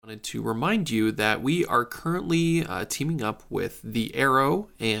wanted to remind you that we are currently teaming up with The Arrow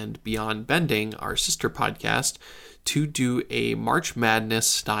and Beyond Bending, our sister podcast, to do a March Madness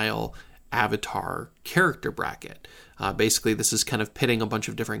style Avatar character bracket. Basically, this is kind of pitting a bunch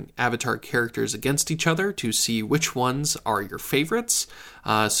of different Avatar characters against each other to see which ones are your favorites.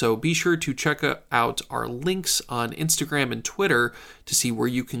 So be sure to check out our links on Instagram and Twitter to see where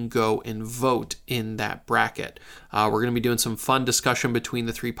you can go and vote in that bracket. We're going to be doing some fun discussion between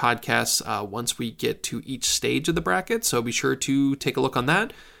the three podcasts once we get to each stage of the bracket, so be sure to take a look on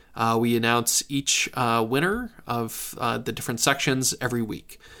that. We announce each winner of the different sections every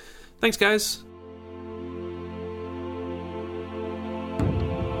week. Thanks, guys.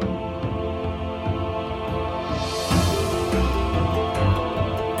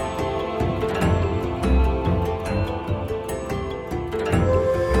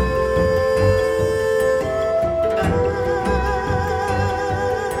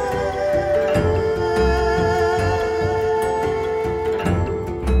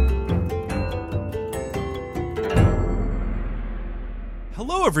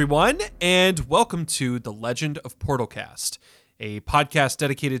 Hello, everyone, and welcome to The Legend of Portalcast, a podcast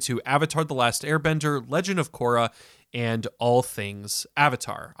dedicated to Avatar: The Last Airbender, Legend of Korra, and all things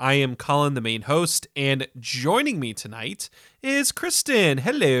Avatar. I am Collin, the main host, and joining me tonight is Kristen.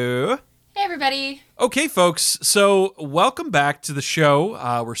 Hello. Hey, everybody. Okay, folks, so welcome back to the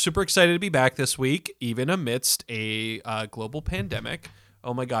show. We're super excited to be back this week, even amidst a global pandemic.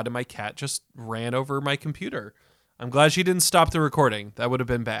 Oh my god, and my cat just ran over my computer. I'm glad she didn't stop the recording. That would have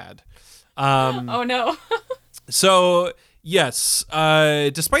been bad. Oh, no. So, yes,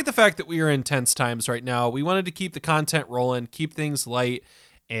 despite the fact that we are in tense times right now, we wanted to keep the content rolling, keep things light,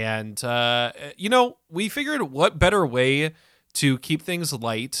 and, we figured what better way to keep things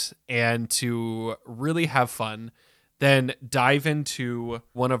light and to really have fun than dive into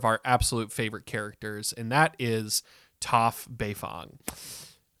one of our absolute favorite characters, and that is Toph Beifong.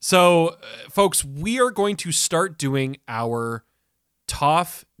 So, folks, we are going to start doing our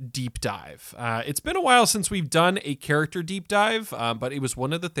Toph deep dive. It's been a while since we've done a character deep dive, but it was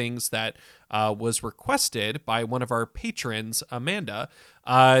one of the things that was requested by one of our patrons, Amanda,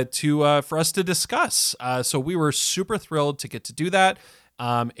 for us to discuss. So we were super thrilled to get to do that,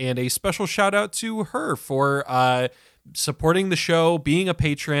 and a special shout out to her for supporting the show, being a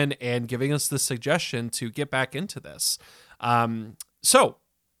patron, and giving us the suggestion to get back into this. So,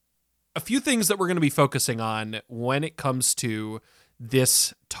 a few things that we're going to be focusing on when it comes to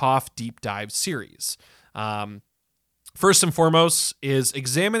this Toph deep dive series. First and foremost is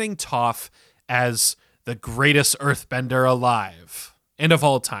examining Toph as the greatest earthbender alive and of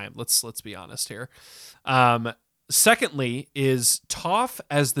all time. Let's be honest here. Secondly is Toph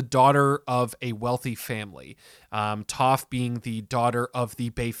as the daughter of a wealthy family. Toph being the daughter of the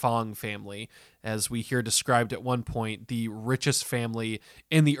Beifong family, as we hear described at one point, the richest family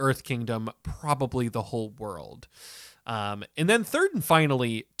in the Earth Kingdom, probably the whole world. And then third and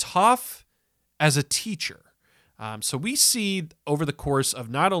finally, Toph as a teacher. So we see over the course of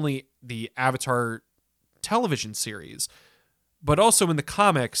not only the Avatar television series, but also in the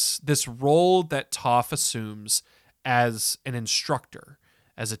comics, this role that Toph assumes as an instructor,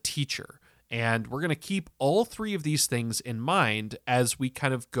 as a teacher. And we're going to keep all three of these things in mind as we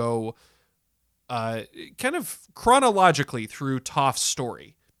kind of go kind of chronologically through Toph's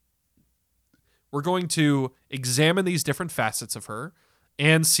story. We're going to examine these different facets of her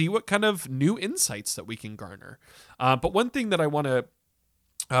and see what kind of new insights that we can garner. But one thing that I want to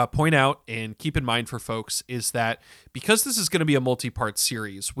point out and keep in mind for folks is that because this is going to be a multi-part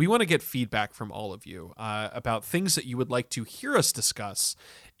series, we want to get feedback from all of you about things that you would like to hear us discuss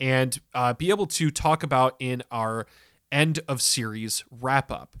and be able to talk about in our end of series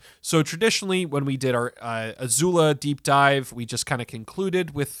wrap up. So traditionally, when we did our Azula deep dive, we just kind of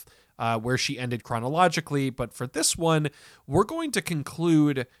concluded with where she ended chronologically. But for this one, we're going to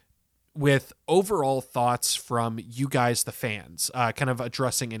conclude with overall thoughts from you guys, the fans, kind of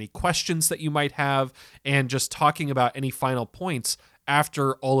addressing any questions that you might have and just talking about any final points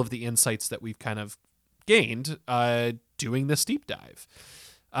after all of the insights that we've kind of gained doing this deep dive.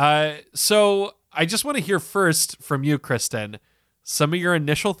 So I just want to hear first from you, Kristen, some of your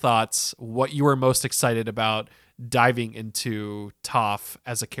initial thoughts, what you were most excited about diving into Toph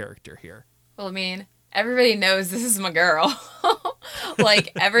as a character here. Well, I mean, everybody knows this is my girl.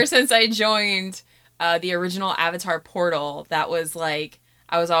 Like, ever since I joined the original Avatar portal, that was like,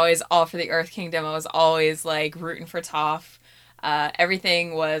 I was always all for the Earth Kingdom. I was always like rooting for Toph.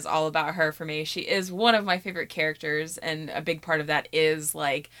 Everything was all about her for me. She is one of my favorite characters, and a big part of that is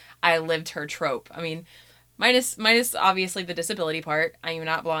like I lived her trope. I mean, minus obviously the disability part. I am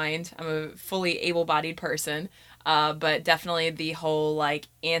not blind. I'm a fully able-bodied person. But definitely the whole like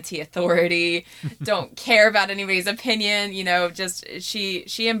anti-authority, don't care about anybody's opinion, just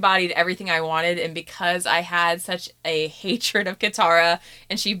she embodied everything I wanted. And because I had such a hatred of Katara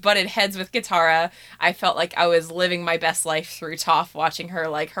and she butted heads with Katara, I felt like I was living my best life through Toph, watching her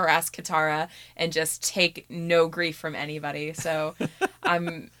like harass Katara and just take no grief from anybody. So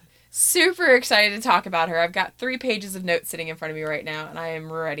I'm super excited to talk about her. I've got 3 pages of notes sitting in front of me right now, and I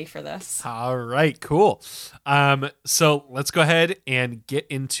am ready for this. All right, cool. So let's go ahead and get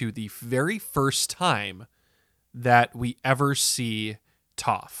into the very first time that we ever see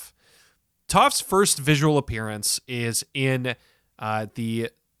Toph. Toph's first visual appearance is in the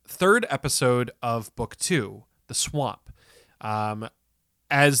 3rd episode of Book 2, The Swamp.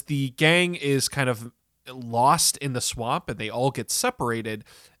 As the gang is kind of lost in the swamp and they all get separated,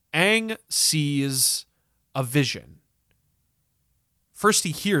 Aang sees a vision. First,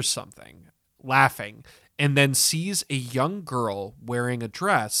 he hears something, laughing, and then sees a young girl wearing a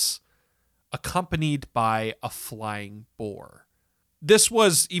dress accompanied by a flying boar. This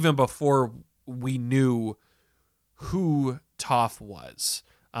was even before we knew who Toph was.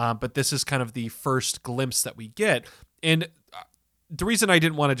 But this is kind of the first glimpse that we get. And the reason I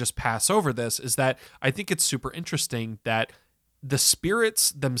didn't want to just pass over this is that I think it's super interesting that the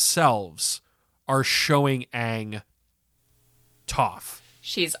spirits themselves are showing Aang Toph.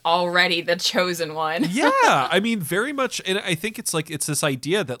 She's already the chosen one. Yeah, I mean, very much. And I think it's this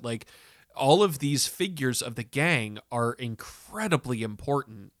idea that like all of these figures of the gang are incredibly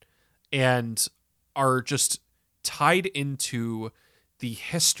important and are just tied into the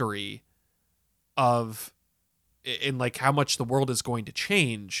history of in like how much the world is going to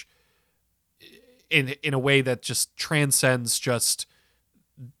change in a way that just transcends just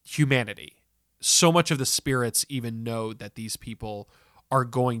humanity. So much of the spirits even know that these people are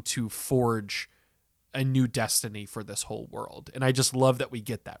going to forge a new destiny for this whole world. And I just love that we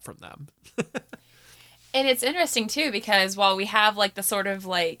get that from them. And it's interesting too, because while we have like the sort of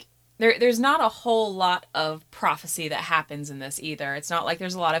like, there's not a whole lot of prophecy that happens in this either. It's not like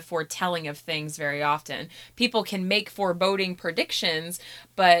there's a lot of foretelling of things very often. People can make foreboding predictions,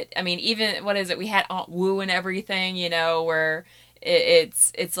 but I mean, even, what is it? We had Aunt Wu and everything, where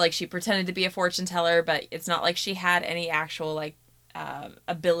it's like she pretended to be a fortune teller, but it's not like she had any actual like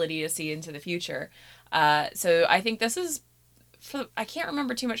ability to see into the future. So I think this is, I can't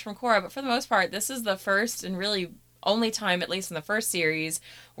remember too much from Korra, but for the most part, this is the first and really only time, at least in the first series,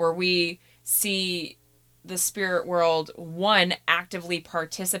 where we see the spirit world, one, actively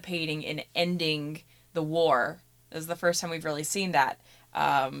participating in ending the war. This is the first time we've really seen that.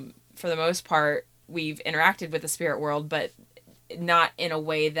 For the most part, we've interacted with the spirit world, but not in a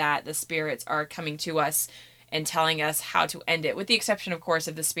way that the spirits are coming to us and telling us how to end it, with the exception, of course,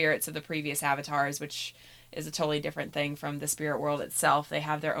 of the spirits of the previous avatars, which is a totally different thing from the spirit world itself. They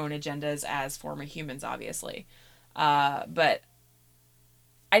have their own agendas as former humans, obviously. But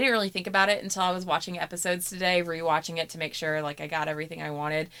I didn't really think about it until I was watching episodes today, rewatching it to make sure like I got everything I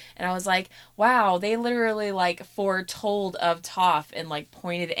wanted. And I was like, wow, they literally like foretold of Toph and like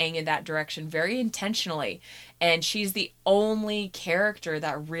pointed Aang in that direction very intentionally. And she's the only character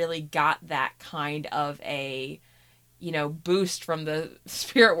that really got that kind of a, boost from the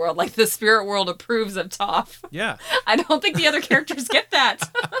spirit world. Like the spirit world approves of Toph. Yeah. I don't think the other characters get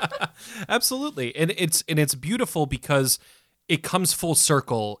that. Absolutely. And it's beautiful because it comes full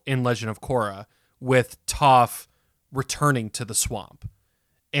circle in Legend of Korra with Toph returning to the swamp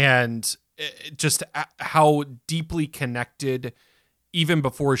and just how deeply connected, even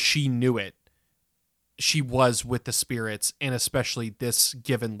before she knew it, she was with the spirits, and especially this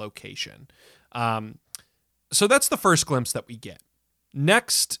given location. So that's the first glimpse that we get.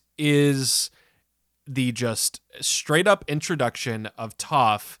 Next is the just straight up introduction of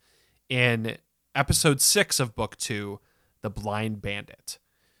Toph in episode 6 of book 2, The Blind Bandit.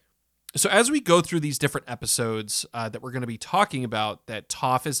 So as we go through these different episodes that we're going to be talking about that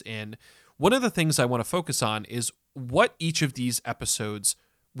Toph is in, one of the things I want to focus on is what each of these episodes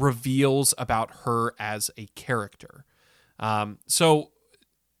reveals about her as a character. So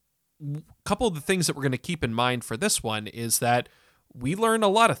a couple of the things that we're going to keep in mind for this one is that we learn a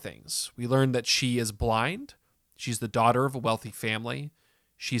lot of things. We learn that she is blind. She's the daughter of a wealthy family.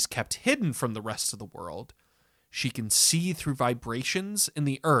 She's kept hidden from the rest of the world. She can see through vibrations in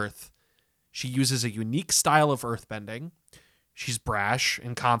the earth. She uses a unique style of earthbending. She's brash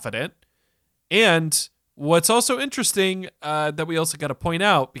and confident. And what's also interesting that we also got to point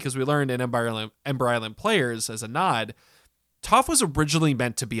out, because we learned in Ember Island Players as a nod, Toph was originally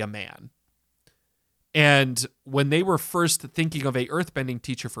meant to be a man. And when they were first thinking of a earthbending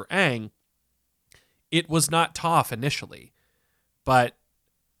teacher for Aang, it was not Toph initially, but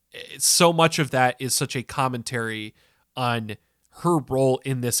so much of that is such a commentary on her role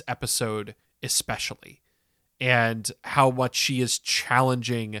in this episode, especially, and how much she is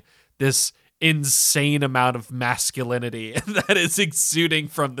challenging this insane amount of masculinity that is exuding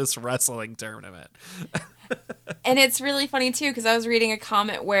from this wrestling tournament. And it's really funny, too, because I was reading a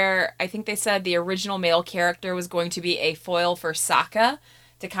comment where I think they said the original male character was going to be a foil for Sokka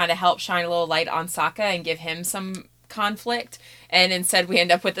to kind of help shine a little light on Sokka and give him some conflict. And instead we end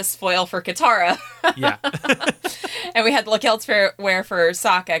up with this foil for Katara. Yeah. And we had to look elsewhere for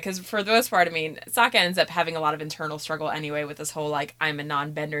Sokka, because for the most part, I mean, Sokka ends up having a lot of internal struggle anyway with this whole, like, I'm a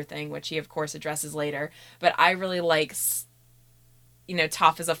non-bender thing, which he, of course, addresses later. But I really like...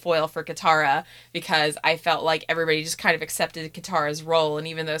 Toph is a foil for Katara, because I felt like everybody just kind of accepted Katara's role. And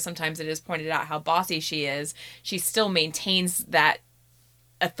even though sometimes it is pointed out how bossy she is, she still maintains that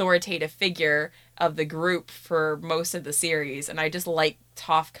authoritative figure of the group for most of the series. And I just like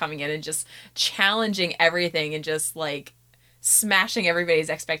Toph coming in and just challenging everything and just like smashing everybody's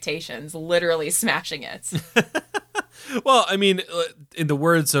expectations, literally smashing it. Well, I mean, in the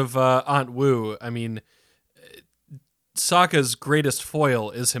words of Aunt Wu, I mean, Sokka's greatest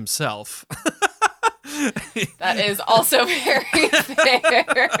foil is himself. That is also very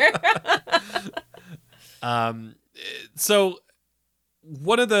fair. So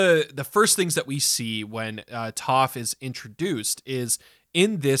one of the first things that we see when Toph is introduced is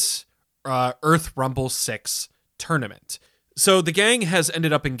in this Earth Rumble 6 tournament. So the gang has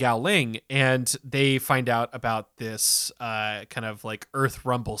ended up in Gaoling, and they find out about this kind of like Earth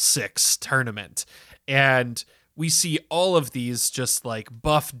Rumble 6 tournament. And we see all of these just like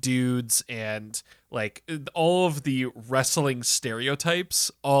buff dudes and like all of the wrestling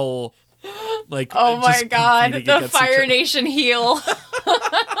stereotypes all like, oh my God, the Fire other. Nation heel.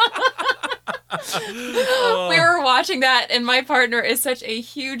 We were watching that, and my partner is such a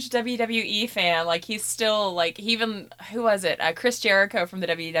huge WWE fan. Like, he's still, like, he even, who was it? Chris Jericho from the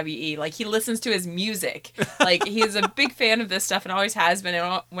WWE. Like, he listens to his music. Like, he's a big fan of this stuff and always has been.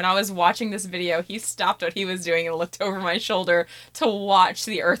 And when I was watching this video, he stopped what he was doing and looked over my shoulder to watch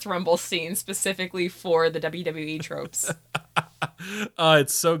the Earth Rumble scene specifically for the WWE tropes. Oh,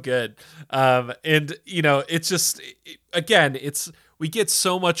 it's so good. And, you know, it's just, again, we get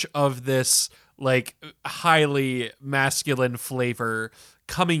so much of this like highly masculine flavor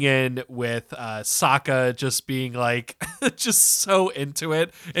coming in with Sokka just being like just so into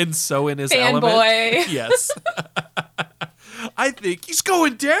it and so in his element. Fanboy. Yes. I think he's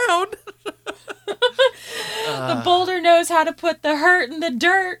going down. The boulder knows how to put the hurt in the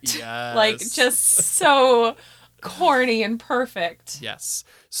dirt. Yes. Like, just so corny and perfect. Yes.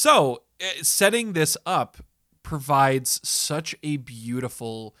 So setting this up provides such a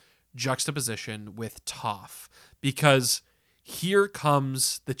beautiful juxtaposition with Toph, because here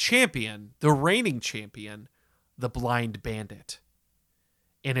comes the champion, the reigning champion, the blind bandit.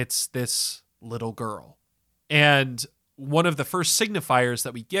 And it's this little girl. And one of the first signifiers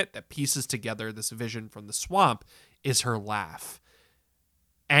that we get that pieces together this vision from the swamp is her laugh.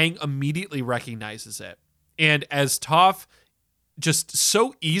 Aang immediately recognizes it. And as Toph just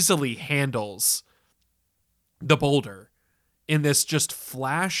so easily handles the boulder in this just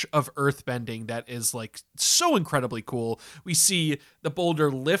flash of earthbending that is like so incredibly cool, we see the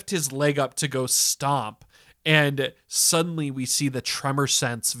boulder lift his leg up to go stomp, and suddenly we see the tremor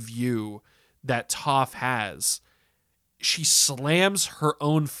sense view that Toph has. She slams her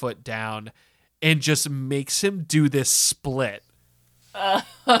own foot down and just makes him do this split.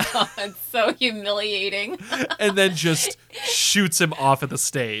 It's so humiliating. And then just shoots him off of the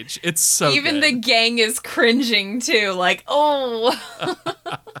stage. It's so Even good. the gang is cringing too, like, oh.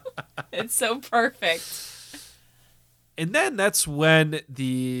 It's so perfect. And then that's when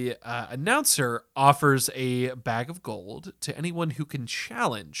the announcer offers a bag of gold to anyone who can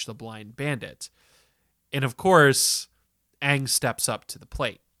challenge the blind bandit. And of course, Aang steps up to the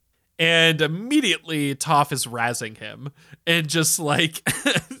plate. And immediately Toph is razzing him and just like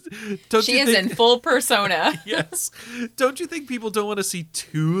she is in full persona. Yes. Don't you think people don't want to see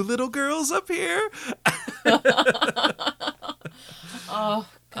two little girls up here? Oh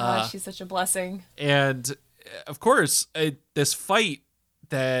God, she's such a blessing. And of course, this fight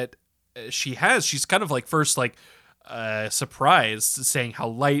that she has, she's kind of like first like surprised, saying how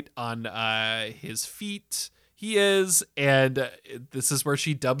light on his feet he is, and this is where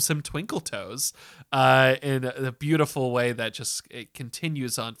she dubs him Twinkle Toes in a beautiful way that just it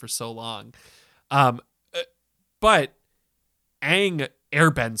continues on for so long. But Aang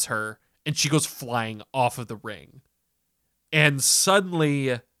airbends her and she goes flying off of the ring. And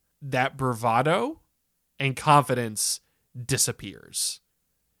suddenly that bravado and confidence disappears.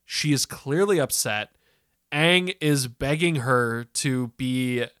 She is clearly upset. Aang is begging her to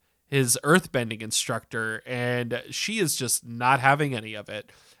be his earthbending instructor, and she is just not having any of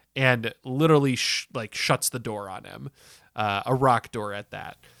it, and literally shuts the door on him, a rock door at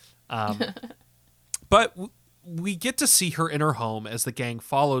that. But we get to see her in her home as the gang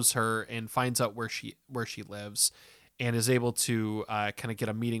follows her and finds out where she lives, and is able to kind of get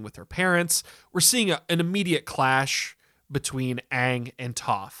a meeting with her parents. We're seeing an immediate clash between Aang and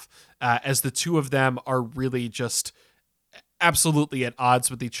Toph, as the two of them are really just absolutely at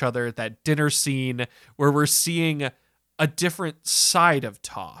odds with each other. That dinner scene where we're seeing a different side of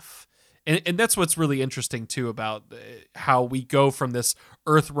Toph. And that's what's really interesting, too, about how we go from this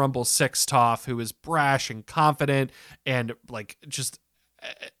Earth Rumble 6 Toph, who is brash and confident and like just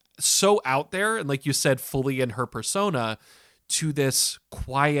so out there, and like you said, fully in her persona, to this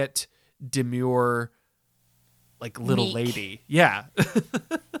quiet, demure, like little Meek lady. Yeah.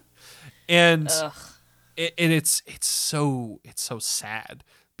 And Ugh. it's so sad,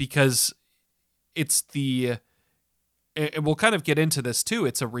 because it's and we'll kind of get into this too.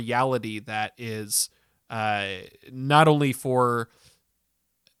 It's a reality that is not only for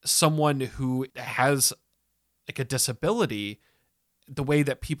someone who has like a disability, the way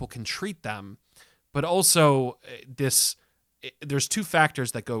that people can treat them, but also there's two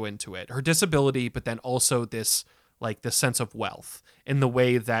factors that go into it: her disability, but then also this sense of wealth, in the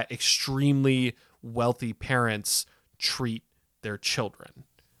way that extremely wealthy parents treat their children.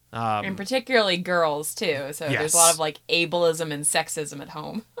 And particularly girls too. So Yes. there's a lot of like ableism and sexism at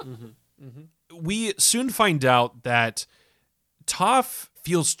home. We soon find out that Toph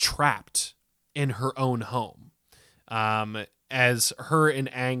feels trapped in her own home, as her and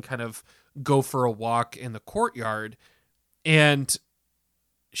Aang kind of go for a walk in the courtyard, and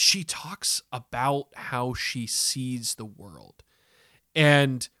she talks about how she sees the world.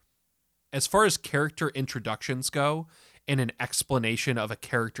 And as far as character introductions go, and an explanation of a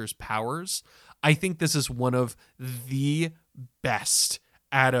character's powers, I think this is one of the best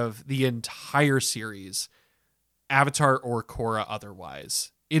out of the entire series, Avatar or Korra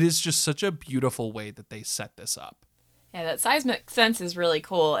otherwise. It is just such a beautiful way that they set this up. Yeah, that seismic sense is really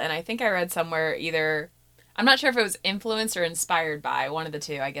cool. And I think I read somewhere I'm not sure if it was influenced or inspired by one of the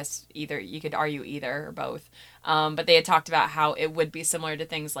two. I guess either, you could argue either or both. But they had talked about how it would be similar to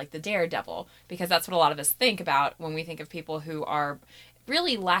things like the Daredevil, because that's what a lot of us think about when we think of people who are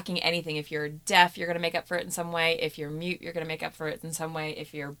really lacking anything. If you're deaf, you're going to make up for it in some way. If you're mute, you're going to make up for it in some way.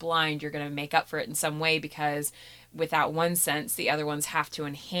 If you're blind, you're going to make up for it in some way, because without one sense, the other ones have to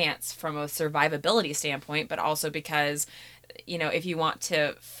enhance from a survivability standpoint, but also because, you know, if you want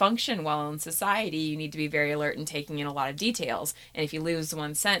to function well in society, you need to be very alert and taking in a lot of details. And if you lose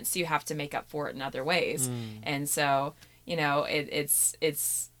one sense, you have to make up for it in other ways. And so, you know, it's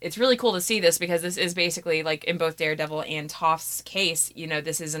really cool to see this, because this is basically, like in both Daredevil and Toph's case, you know,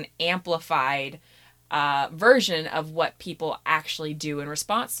 this is an amplified version of what people actually do in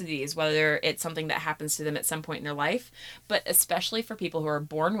response to these, whether it's something that happens to them at some point in their life, but especially for people who are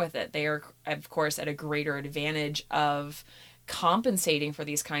born with it, they are, of course, at a greater advantage of compensating for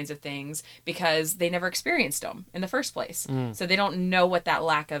these kinds of things because they never experienced them in the first place. So they don't know what that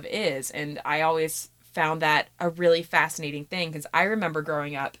lack of is. And I always found that a really fascinating thing, because I remember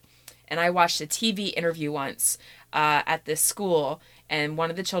growing up and I watched a TV interview once at this school, and one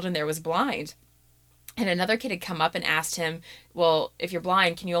of the children there was blind. And another kid had come up and asked him, well, if you're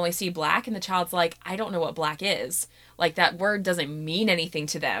blind, can you only see black? And the child's like, I don't know what black is. Like, that word doesn't mean anything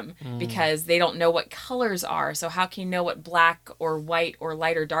to them because they don't know what colors are. So how can you know what black or white or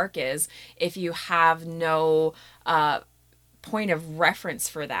light or dark is if you have no point of reference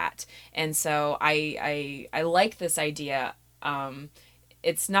for that? And so I like this idea.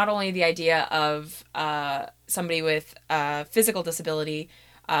 It's not only the idea of somebody with physical disability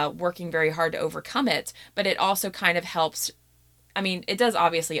working very hard to overcome it, but it also kind of helps. I mean, it does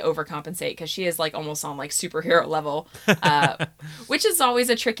obviously overcompensate, because she is like almost on like superhero level, which is always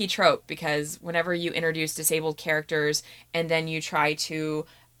a tricky trope, because whenever you introduce disabled characters and then you try to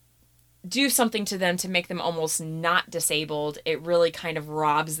do something to them to make them almost not disabled, it really kind of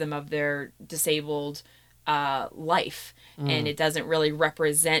robs them of their disabled life. And it doesn't really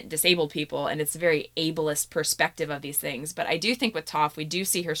represent disabled people, and it's a very ableist perspective of these things. But I do think with Toph, we do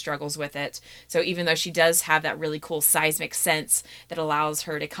see her struggles with it. So even though she does have that really cool seismic sense that allows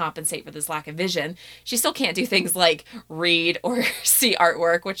her to compensate for this lack of vision, she still can't do things like read or see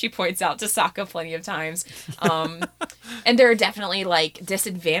artwork, which she points out to Sokka plenty of times. And there are definitely like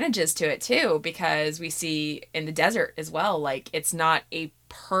disadvantages to it too, because we see in the desert as well, like it's not a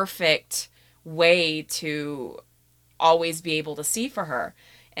perfect way to always be able to see for her.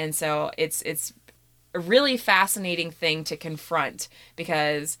 And so it's a really fascinating thing to confront,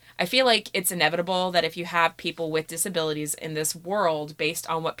 because I feel like it's inevitable that if you have people with disabilities in this world, based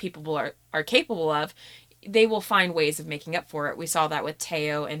on what people are capable of, they will find ways of making up for it. We saw that with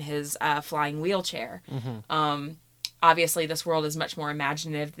Teo and his flying wheelchair. Obviously, this world is much more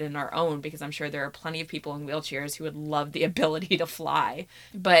imaginative than our own, because I'm sure there are plenty of people in wheelchairs who would love the ability to fly.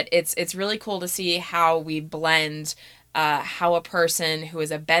 But it's really cool to see how we blend how a person who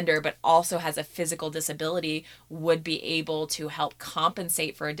is a bender but also has a physical disability would be able to help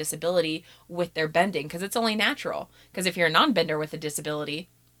compensate for a disability with their bending, because it's only natural. Because if you're a non-bender with a disability,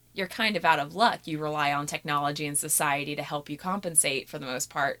 you're kind of out of luck. You rely on technology and society to help you compensate for the most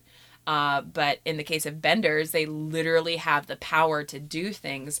part. But in the case of benders, they literally have the power to do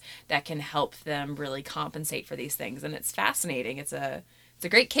things that can help them really compensate for these things. And it's fascinating. It's a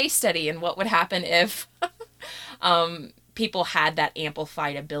great case study in what would happen if people had that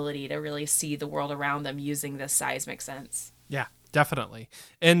amplified ability to really see the world around them using this seismic sense. Yeah, definitely.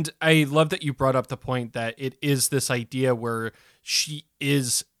 And I love that you brought up the point that it is this idea where she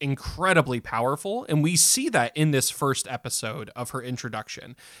is incredibly powerful. And we see that in this first episode of her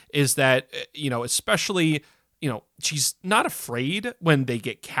introduction, is that, especially, she's not afraid when they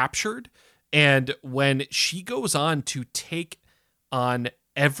get captured. And when she goes on to take on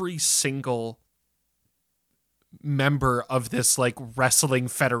every single member of this like wrestling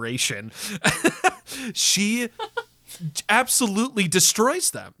federation, she absolutely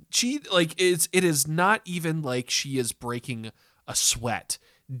destroys them. It is not even like she is breaking a sweat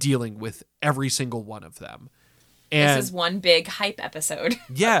dealing with every single one of them. And this is one big hype episode.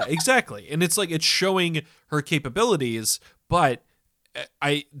 Yeah, exactly. And it's showing her capabilities, but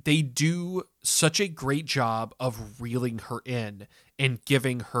they do such a great job of reeling her in and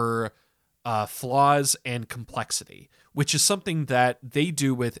giving her flaws and complexity, which is something that they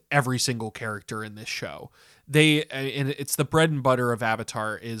do with every single character in this show. And it's the bread and butter of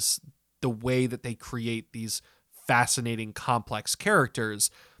Avatar, is the way that they create these fascinating, complex characters.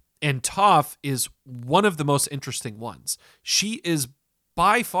 And Toph is one of the most interesting ones. She is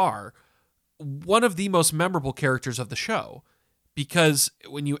by far one of the most memorable characters of the show, because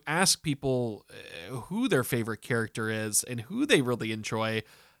when you ask people who their favorite character is and who they really enjoy,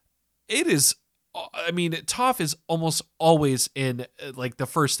 Toph is almost always in the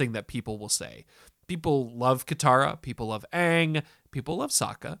first thing that people will say. People love Katara, people love Aang, people love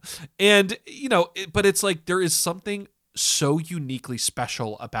Sokka. And, but it's there is something so uniquely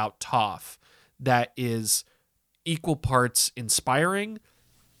special about Toph that is equal parts inspiring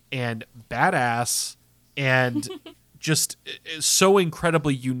and badass and just so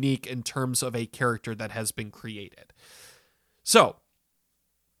incredibly unique in terms of a character that has been created. So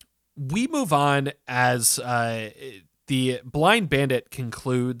we move on as the Blind Bandit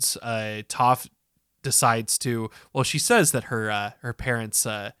concludes. Toph decides to, she says that her parents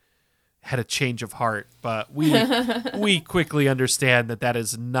had a change of heart, but we quickly understand that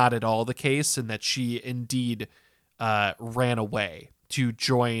is not at all the case, and that she indeed ran away to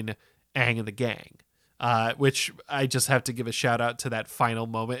join Aang and the gang. Which I just have to give a shout out to that final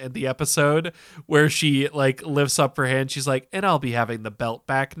moment in the episode where she lifts up her hand. She's like, "And I'll be having the belt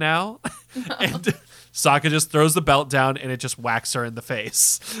back now." And Sokka just throws the belt down and it just whacks her in the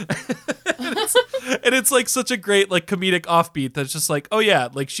face. and it's such a great comedic offbeat that's just oh yeah,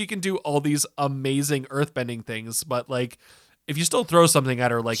 she can do all these amazing earthbending things, but if you still throw something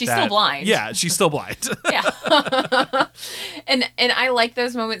at her she's that, still blind. Yeah, she's still blind. Yeah. and I like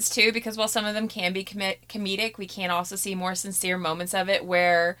those moments too, because while some of them can be comedic, we can also see more sincere moments of it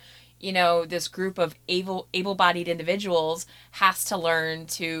where, this group of able-bodied individuals has to learn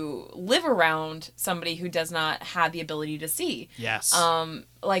to live around somebody who does not have the ability to see. Yes.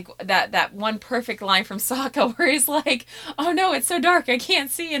 That one perfect line from Sokka where he's like, "Oh no, it's so dark, I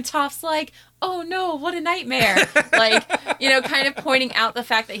can't see," and Toph's like, "Oh no, what a nightmare." Kind of pointing out the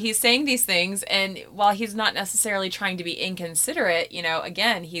fact that he's saying these things, and while he's not necessarily trying to be inconsiderate,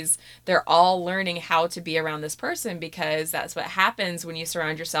 again, they're all learning how to be around this person, because that's what happens when you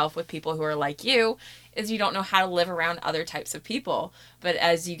surround yourself with people who are like you, is you don't know how to live around other types of people. But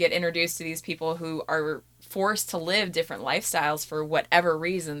as you get introduced to these people who are forced to live different lifestyles for whatever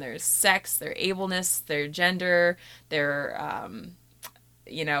reason, their sex, their ableness, their gender, their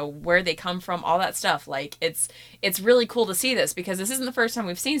where they come from, all that stuff. Like, it's really cool to see this, because this isn't the first time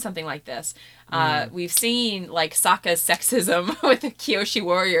we've seen something like this. We've seen, like, Sokka's sexism with the Kyoshi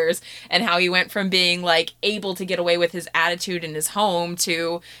warriors, and how he went from being, like, able to get away with his attitude in his home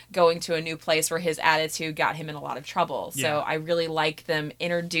to going to a new place where his attitude got him in a lot of trouble. Yeah. So I really like them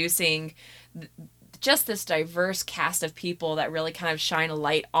introducing just this diverse cast of people that really kind of shine a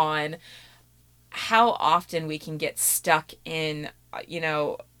light on how often we can get stuck in,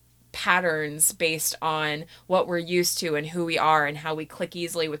 patterns based on what we're used to and who we are, and how we click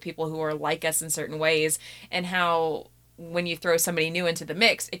easily with people who are like us in certain ways, and how when you throw somebody new into the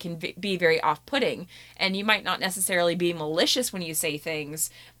mix, it can be very off-putting. And you might not necessarily be malicious when you say things,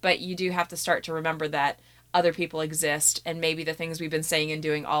 but you do have to start to remember that other people exist, and maybe the things we've been saying and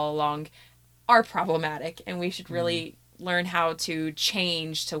doing all along are problematic, and we should really learn how to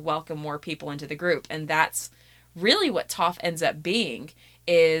change to welcome more people into the group. And that's really what Toph ends up being,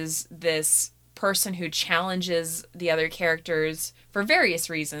 is this person who challenges the other characters for various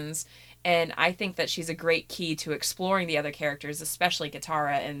reasons. And I think that she's a great key to exploring the other characters, especially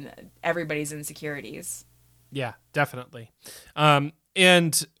Katara and everybody's insecurities. Yeah, definitely.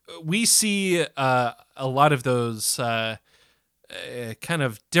 And we see a lot of those kind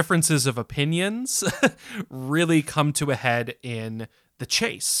of differences of opinions really come to a head in the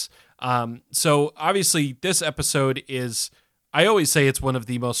chase. So obviously this episode is, I always say it's one of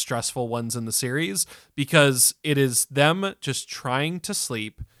the most stressful ones in the series, because it is them just trying to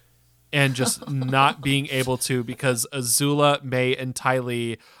sleep and just not being able to, because Azula, May, and Ty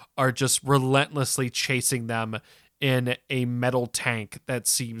Lee are just relentlessly chasing them in a metal tank that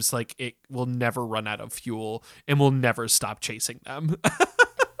seems like it will never run out of fuel and will never stop chasing them.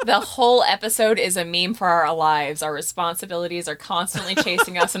 The whole episode is a meme for our lives. Our responsibilities are constantly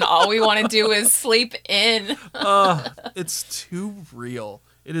chasing us, and all we want to do is sleep in. It's too real.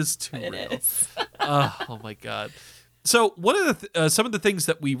 It is too real. It is. Oh my God. So one of the some of the things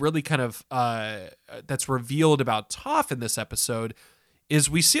that we really kind of that's revealed about Toph in this episode is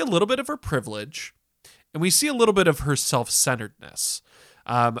we see a little bit of her privilege, and we see a little bit of her self-centeredness.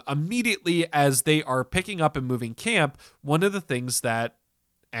 Immediately as they are picking up and moving camp, one of the things that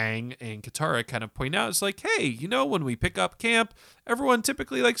Aang and Katara kind of point out is like, hey, when we pick up camp, everyone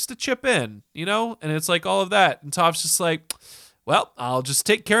typically likes to chip in, and it's like all of that. And Toph's just like, well, I'll just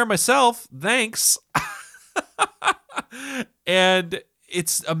take care of myself. Thanks. And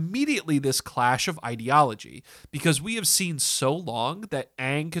it's immediately this clash of ideology, because we have seen so long that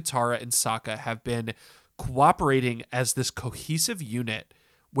Aang, Katara, and Sokka have been cooperating as this cohesive unit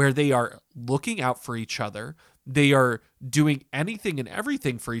where they are looking out for each other. They are doing anything and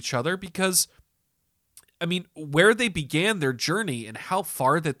everything for each other, because, where they began their journey and how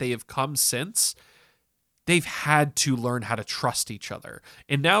far that they have come since, they've had to learn how to trust each other.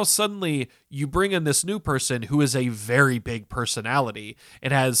 And now suddenly you bring in this new person who is a very big personality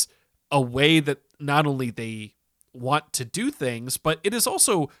and has a way that not only they want to do things, but it is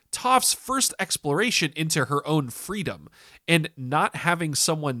also Toph's first exploration into her own freedom and not having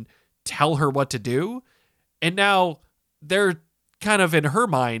someone tell her what to do. And now they're kind of in her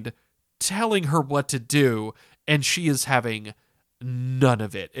mind telling her what to do, and she is having none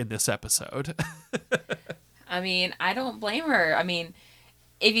of it in this episode. I don't blame her.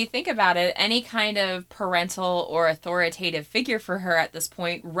 If you think about it, any kind of parental or authoritative figure for her at this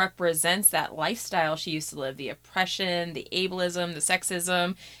point represents that lifestyle she used to live, the oppression, the ableism, the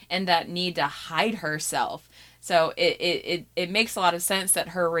sexism, and that need to hide herself. So it makes a lot of sense that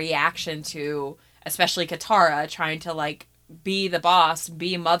her reaction to, especially Katara, trying to be the boss,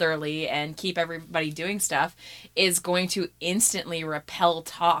 be motherly, and keep everybody doing stuff, is going to instantly repel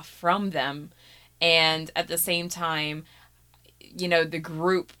Toph from them. And at the same time, the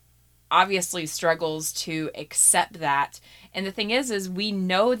group obviously struggles to accept that. And the thing is we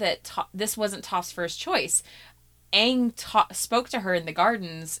know that this wasn't Toph's first choice. Aang spoke to her in the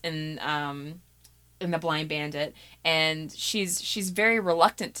gardens in the Blind Bandit, and she's very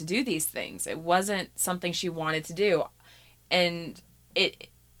reluctant to do these things. It wasn't something she wanted to do. And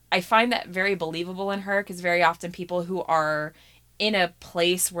I find that very believable in her, because very often people who are in a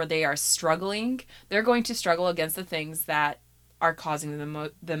place where they are struggling, they're going to struggle against the things that are causing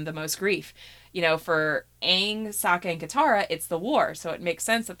them the most grief. For Aang, Sokka, and Katara, it's the war, so it makes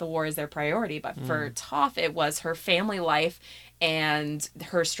sense that the war is their priority. But for Toph, it was her family life and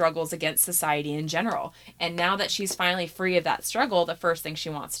her struggles against society in general. And now that she's finally free of that struggle, the first thing she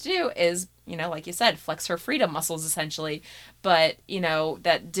wants to do is, like you said, flex her freedom muscles essentially. But,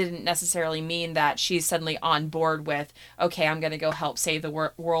 that didn't necessarily mean that she's suddenly on board with, okay, I'm going to go help save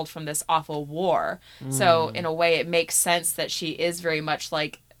the world from this awful war. So in a way, it makes sense that she is very much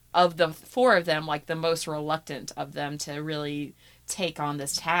like, of the four of them, like the most reluctant of them to really take on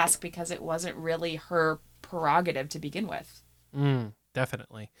this task, because it wasn't really her prerogative to begin with.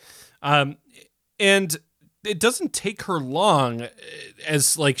 Definitely. And it doesn't take her long,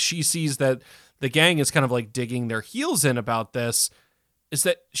 as like she sees that the gang is kind of like digging their heels in about this, is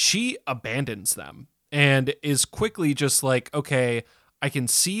that she abandons them and is quickly just like, okay, I can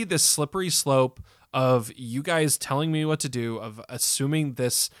see this slippery slope of you guys telling me what to do, of assuming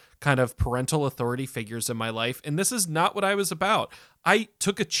this kind of parental authority figures in my life. And this is not what I was about. I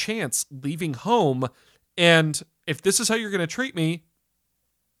took a chance leaving home. And if this is how you're going to treat me,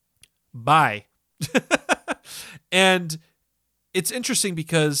 bye. And it's interesting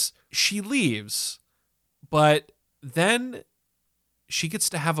because she leaves, but then she gets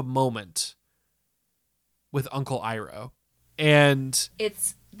to have a moment with Uncle Iroh. And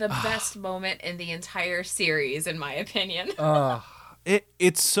it's the best moment in the entire series, in my opinion.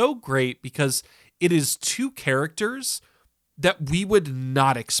 It's so great because it is two characters that we would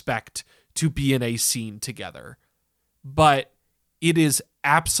not expect to be in a scene together. But it is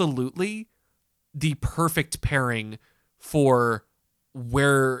absolutely the perfect pairing for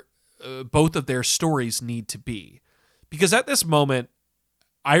where both of their stories need to be. Because at this moment,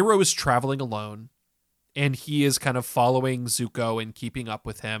 Iroh is traveling alone, and he is kind of following Zuko and keeping up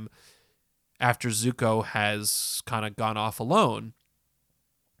with him after Zuko has kind of gone off alone.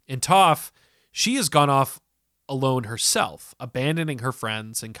 And Toph, she has gone off alone herself, abandoning her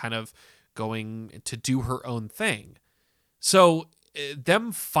friends and kind of going to do her own thing. So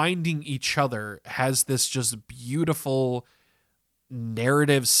them finding each other has this just beautiful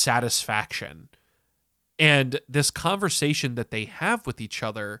narrative satisfaction. And this conversation that they have with each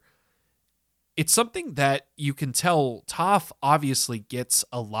other, it's something that you can tell Toph obviously gets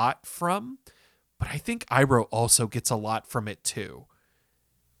a lot from, but I think Iroh also gets a lot from it too.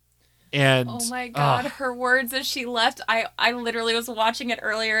 And oh my God, her words as she left, I literally was watching it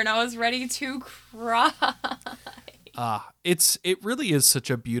earlier and I was ready to cry. It really is such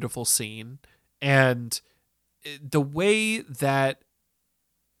a beautiful scene. And the way that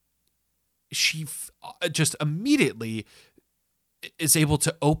she just immediately is able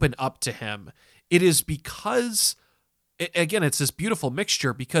to open up to him, it is because, again, it's this beautiful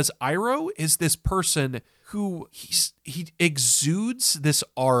mixture, because Iroh is this person who he exudes this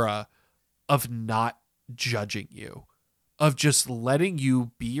aura of not judging you, of just letting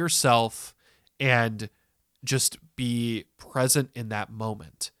you be yourself and just be present in that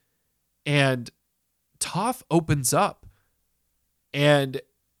moment. And Toph opens up, and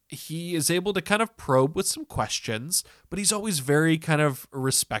he is able to kind of probe with some questions, but he's always very kind of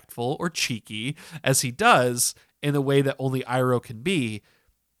respectful or cheeky, as he does in the way that only Iroh can be.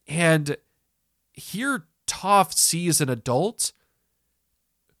 And here Toph sees an adult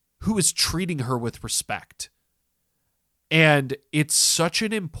who is treating her with respect. And it's such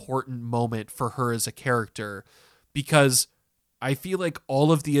an important moment for her as a character, because I feel like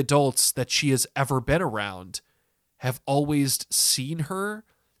all of the adults that she has ever been around have always seen her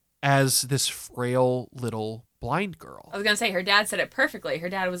as this frail little blind girl. I was going to say, her dad said it perfectly. Her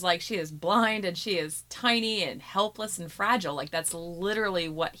dad was like, she is blind and she is tiny and helpless and fragile. Like, that's literally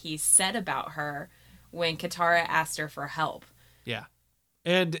what he said about her when Katara asked her for help. Yeah.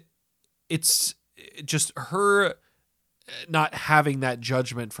 And it's just her not having that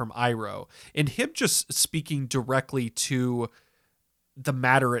judgment from Iroh, and him just speaking directly to the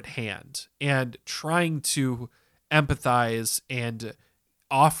matter at hand and trying to empathize and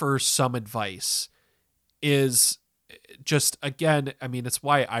offer some advice is just, again, I mean, it's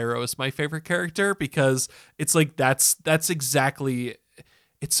why Iroh is my favorite character, because it's like that's exactly,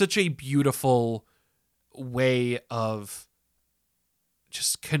 it's such a beautiful way of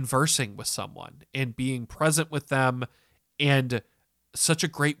just conversing with someone and being present with them, and such a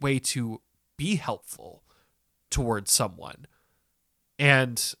great way to be helpful towards someone.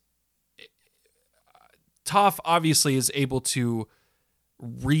 And Toph obviously is able to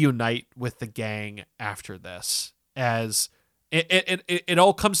reunite with the gang after this, as it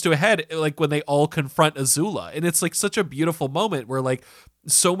all comes to a head like when they all confront Azula, and it's like such a beautiful moment where like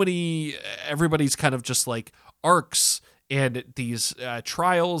everybody's kind of just like arcs and these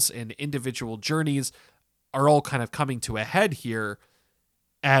trials and individual journeys are all kind of coming to a head here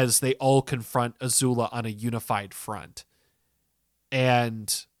as they all confront Azula on a unified front.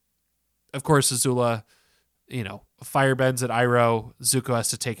 And of course, Azula, firebends at Iroh. Zuko has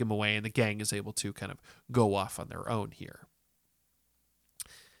to take him away, and the gang is able to kind of go off on their own here.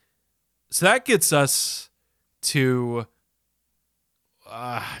 So that gets us to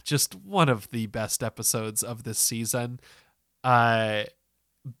just one of the best episodes of this season,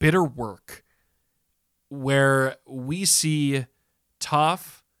 Bitter Work, where we see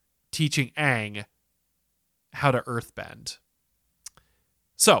Toph teaching Aang how to earthbend.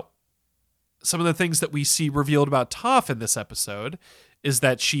 So, some of the things that we see revealed about Toph in this episode is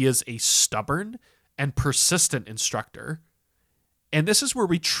that she is a stubborn and persistent instructor. And this is where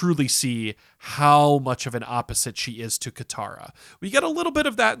we truly see how much of an opposite she is to Katara. We get a little bit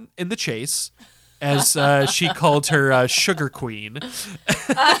of that in the chase, as she called her Sugar Queen.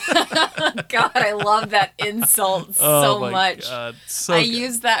 God, I love that insult so much. God, so I good.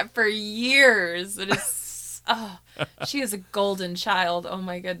 used that for years. It is, she is a golden child. Oh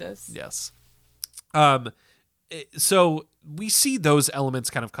my goodness. Yes. So we see those elements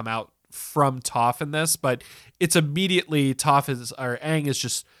kind of come out from Toph in this, but it's immediately Aang is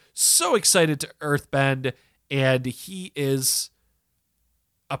just so excited to earthbend, and he is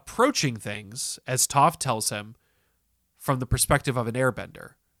approaching things, as Toph tells him, from the perspective of an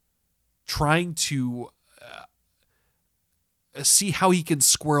airbender, trying to see how he can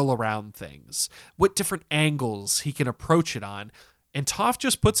squirrel around things, what different angles he can approach it on. And Toph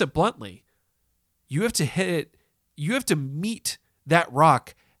just puts it bluntly. You have to hit it. You have to meet that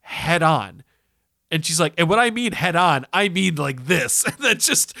rock head on. And she's like, and when I mean head on, I mean like this. And then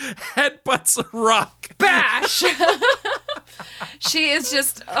just headbutts a rock. Bash! She is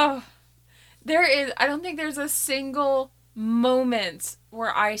just, I don't think there's a single moment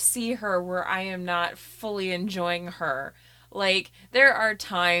where I see her where I am not fully enjoying her. Like, there are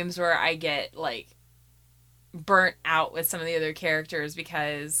times where I get, like, burnt out with some of the other characters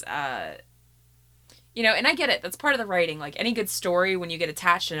because, and I get it. That's part of the writing. Like, any good story, when you get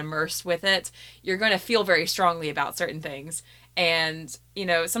attached and immersed with it, you're going to feel very strongly about certain things. And,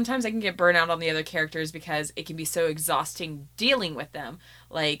 sometimes I can get burnt out on the other characters because it can be so exhausting dealing with them.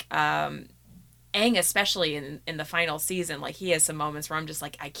 Like, Aang, especially in the final season, like, he has some moments where I'm just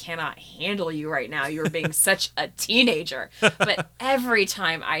like, I cannot handle you right now. You're being such a teenager. But every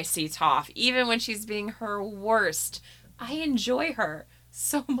time I see Toph, even when she's being her worst, I enjoy her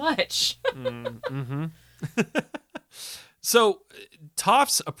so much. Mm-hmm. So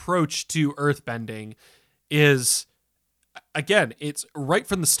Toph's approach to earthbending is, again, it's right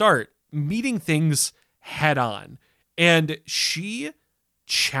from the start, meeting things head on. And she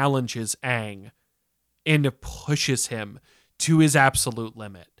challenges Aang and pushes him to his absolute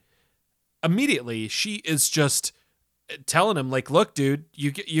limit. Immediately, she is just telling him, like, look, dude,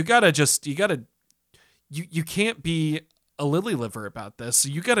 you can't be a lily liver about this.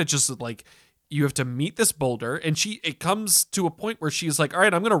 You gotta just, like, you have to meet this boulder. And it comes to a point where she's like, all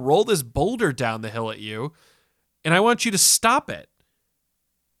right, I'm gonna roll this boulder down the hill at you, and I want you to stop it.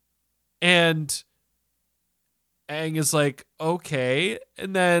 And Aang is like, okay.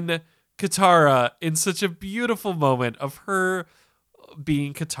 And then Katara, in such a beautiful moment of her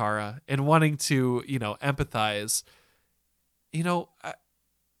being Katara and wanting to, empathize, I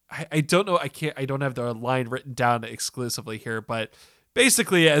don't know. I don't have the line written down exclusively here, but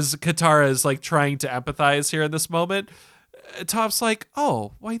basically as Katara is like trying to empathize here in this moment, Toph's like,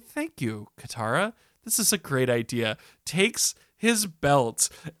 oh, why, thank you, Katara. This is a great idea. Takes his belt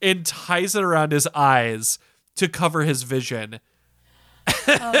and ties it around his eyes to cover his vision.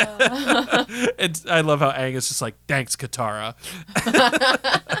 And I love how Aang is just like, thanks, Katara.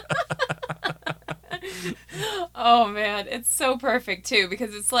 Oh man, it's so perfect too,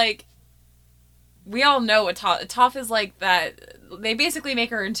 because it's like, we all know what Toph is like. That they basically make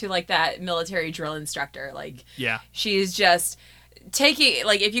her into like that military drill instructor. Like, yeah, she's just taking,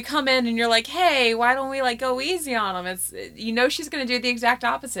 like, if you come in and you're like, hey, why don't we like go easy on him, it's, she's gonna do the exact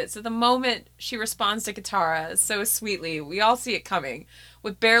opposite. So the moment she responds to Katara so sweetly, we all see it coming.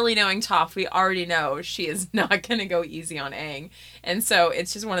 With barely knowing Toph, we already know she is not gonna go easy on Aang. And so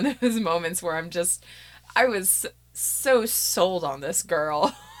it's just one of those moments where I was so sold on this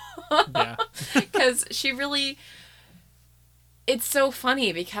girl. Yeah. Because it's so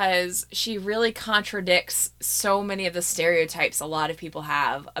funny because she really contradicts so many of the stereotypes a lot of people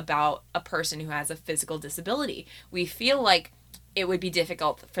have about a person who has a physical disability. We feel like it would be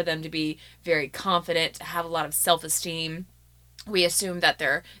difficult for them to be very confident, to have a lot of self-esteem. We assume that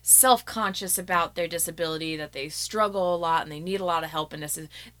they're self-conscious about their disability, that they struggle a lot and they need a lot of help. And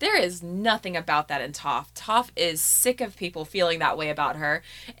there is nothing about that in Toph. Toph is sick of people feeling that way about her.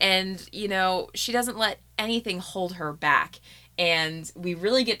 And, she doesn't let anything hold her back. And we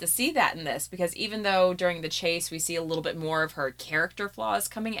really get to see that in this, because even though during the chase we see a little bit more of her character flaws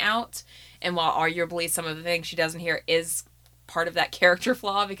coming out, and while arguably some of the things she does in here is part of that character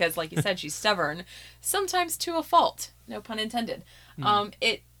flaw, because like you said, she's stubborn, sometimes to a fault, no pun intended.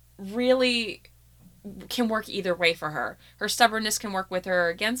 It really can work either way for her. Her stubbornness can work with her or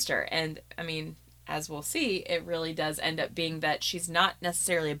against her. And I mean, as we'll see, it really does end up being that she's not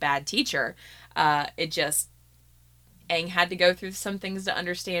necessarily a bad teacher. It just, Aang had to go through some things to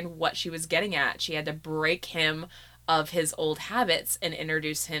understand what she was getting at. She had to break him of his old habits and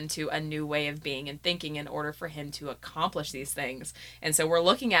introduce him to a new way of being and thinking in order for him to accomplish these things. And so we're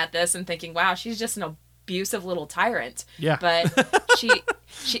looking at this and thinking, wow, she's just an abusive little tyrant. Yeah. But she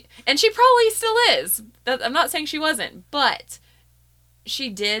probably still is. I'm not saying she wasn't, but she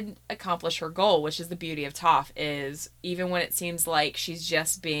did accomplish her goal, which is the beauty of Toph, is even when it seems like she's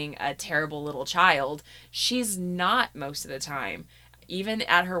just being a terrible little child, she's not most of the time. Even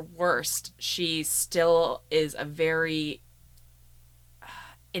at her worst, she still is a very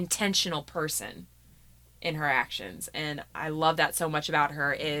intentional person in her actions. And I love that so much about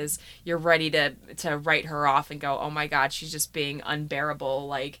her, is you're ready to write her off and go, oh my God, she's just being unbearable.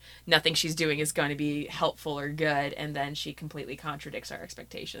 Like nothing she's doing is going to be helpful or good. And then she completely contradicts our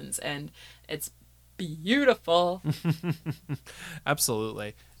expectations. And it's beautiful.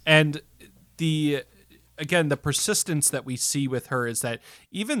 Absolutely. And the persistence that we see with her is that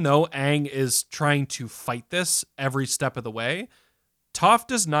even though Aang is trying to fight this every step of the way, Toph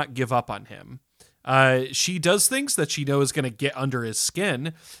does not give up on him. She does things that she knows is going to get under his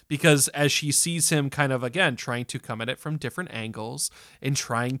skin, because as she sees him kind of, again, trying to come at it from different angles and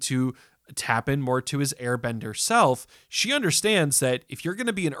trying to tap in more to his airbender self, she understands that if you're going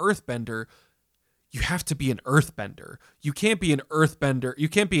to be an earthbender, you have to be an earthbender. You can't be an earthbender. You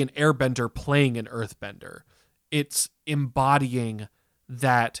can't be an airbender playing an earthbender. It's embodying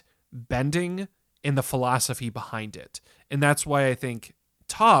that bending and the philosophy behind it. And that's why I think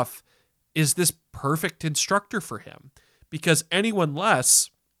Toph is this perfect instructor for him, because anyone less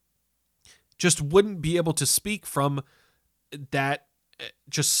just wouldn't be able to speak from that,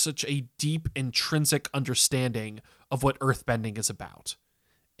 just such a deep intrinsic understanding of what earthbending is about.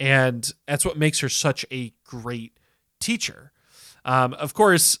 And that's what makes her such a great teacher. Of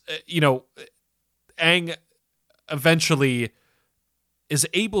course, Aang eventually is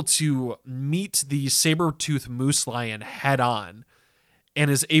able to meet the saber-toothed moose lion head on and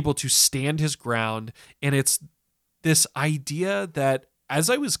is able to stand his ground. And it's this idea that, as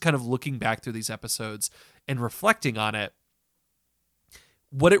I was kind of looking back through these episodes and reflecting on it,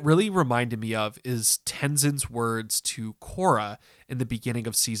 what it really reminded me of is Tenzin's words to Korra in the beginning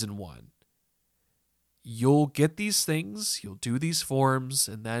of season 1. You'll get these things, you'll do these forms,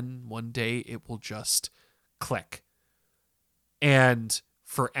 and then one day it will just click. And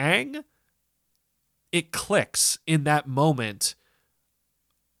for Aang, it clicks in that moment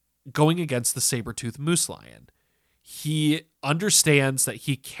going against the saber-toothed moose lion. He understands that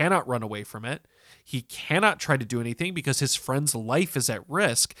he cannot run away from it. He cannot try to do anything because his friend's life is at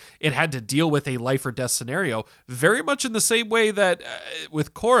risk. It had to deal with a life or death scenario, very much in the same way that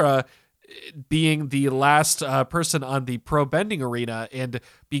with Korra being the last person on the pro bending arena and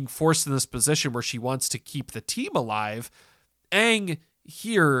being forced in this position where she wants to keep the team alive, Aang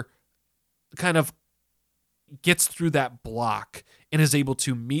here kind of gets through that block and is able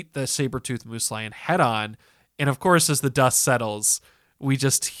to meet the saber-toothed moose lion head on. And of course, as the dust settles, we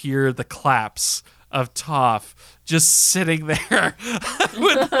just hear the claps of Toph just sitting there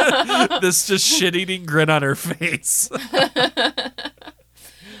with this just shit-eating grin on her face.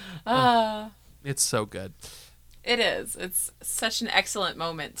 It's so good. It is. It's such an excellent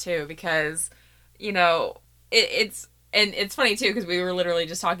moment, too, because, it's funny, too, because we were literally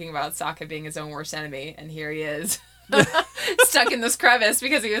just talking about Sokka being his own worst enemy, and here he is. Stuck in this crevice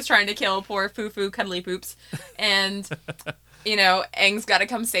because he was trying to kill poor Fufu Cuddly Poops. And, Aang's got to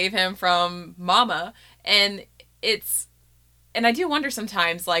come save him from Mama. And I do wonder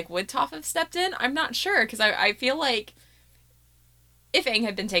sometimes, would Toph have stepped in? I'm not sure, because I feel like if Aang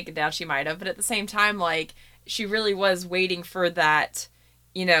had been taken down, she might have. But at the same time, she really was waiting for that,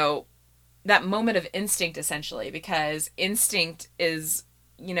 that moment of instinct, essentially, because instinct is,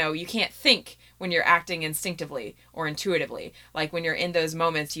 you can't think when you're acting instinctively or intuitively. When you're in those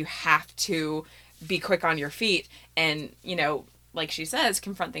moments, you have to be quick on your feet and, like she says,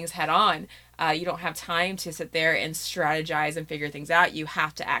 confront things head on. You don't have time to sit there and strategize and figure things out. You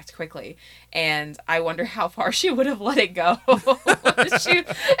have to act quickly. And I wonder how far she would have let it go. Because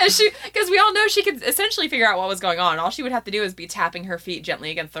we all know she could essentially figure out what was going on. All she would have to do is be tapping her feet gently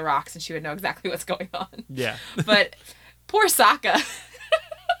against the rocks and she would know exactly what's going on. Yeah. But Poor Sokka.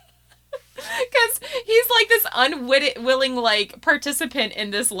 Because he's like this unwilling like participant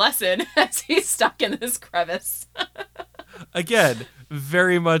in this lesson as he's stuck in this crevice. Again,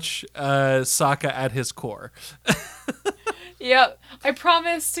 very much Sokka at his core. Yep. I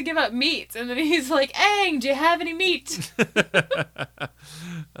promised to give up meat. And then he's like, Aang, do you have any meat?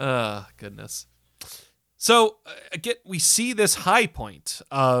 Oh, goodness. So, again, we see this high point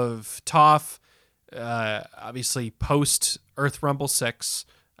of Toph, obviously post Earth Rumble 6.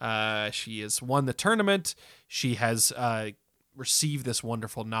 She has won the tournament. She has received this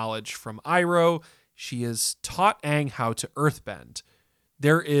wonderful knowledge from Iroh. She has taught Aang how to earthbend.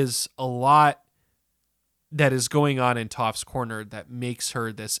 There is a lot that is going on in Toph's corner that makes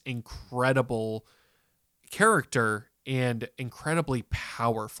her this incredible character and incredibly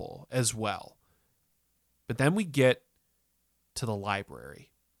powerful as well. But then we get to the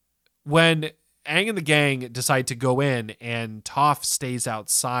library. When Aang and the gang decide to go in and Toph stays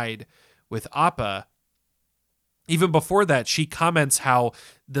outside with Appa, even before that, she comments how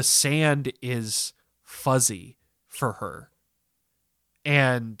the sand is fuzzy for her.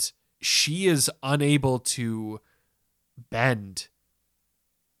 And she is unable to bend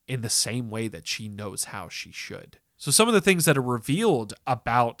in the same way that she knows how she should. So some of the things that are revealed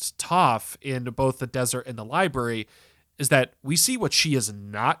about Toph in both the desert and the library is that we see what she is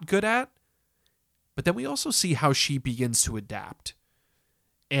not good at, but then we also see how she begins to adapt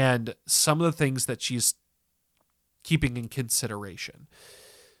and some of the things that she's keeping in consideration.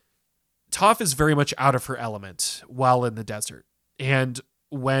 Toph is very much out of her element while in the desert. And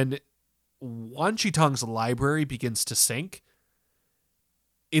when Wan Chitong's library begins to sink,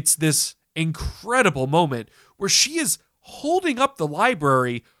 it's this incredible moment where she is holding up the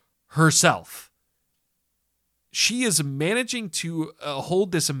library herself. She is managing to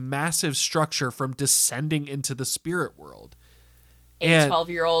hold this massive structure from descending into the spirit world. A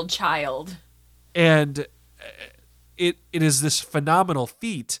 12-year-old child. And it is this phenomenal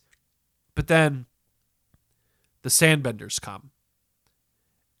feat. But then the Sandbenders come.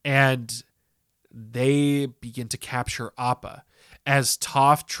 And they begin to capture Appa as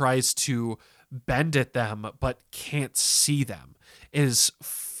Toph tries to bend at them but can't see them. It is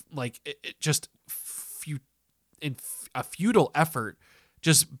in a futile effort,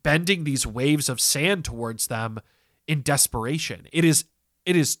 just bending these waves of sand towards them in desperation. It is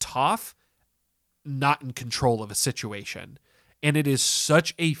Toph not in control of a situation. And it is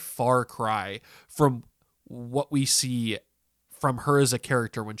such a far cry from what we see from her as a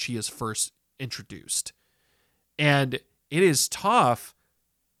character when she is first introduced. And it is Toph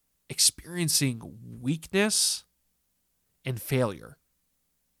experiencing weakness and failure.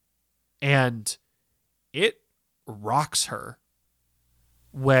 And it rocks her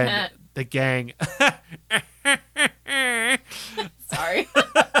when the gang... Sorry.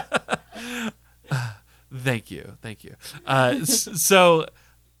 Thank you. So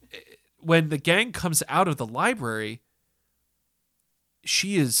when the gang comes out of the library,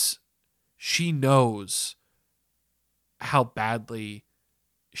 she knows how badly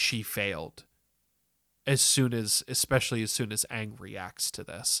she failed especially as soon as Aang reacts to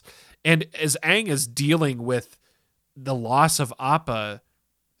this. And as Aang is dealing with the loss of Appa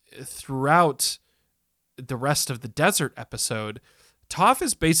throughout the rest of the desert episode, Toph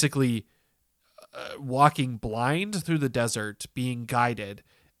is basically walking blind through the desert, being guided,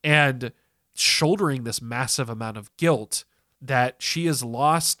 and shouldering this massive amount of guilt that she has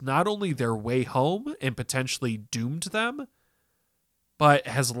lost not only their way home and potentially doomed them, but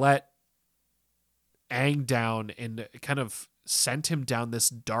has let Aang down and kind of sent him down this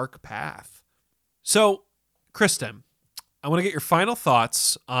dark path. So, Kristen, I want to get your final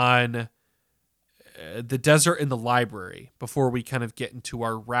thoughts on the desert and the library before we kind of get into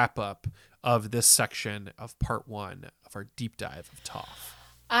our wrap-up of this section of part 1 of our deep dive of Toph.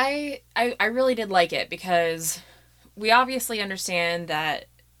 I really did like it because we obviously understand that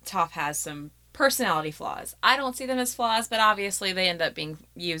Toph has some personality flaws. I don't see them as flaws, but obviously they end up being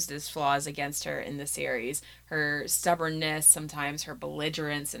used as flaws against her in the series. Her stubbornness, sometimes her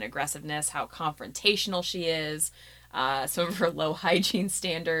belligerence and aggressiveness, how confrontational she is, some of her low hygiene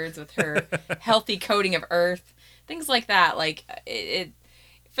standards with her healthy coating of earth, things like that. Like it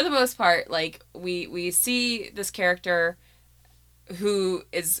for the most part, like we see this character who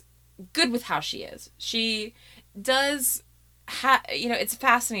is good with how she is. She does it's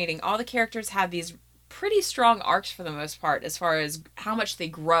fascinating. All the characters have these pretty strong arcs for the most part as far as how much they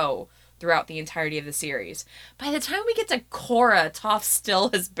grow throughout the entirety of the series. By the time we get to Korra, Toph still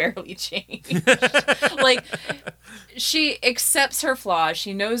has barely changed. Like, she accepts her flaws,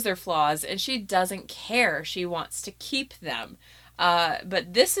 she knows their flaws, and she doesn't care. She wants to keep them.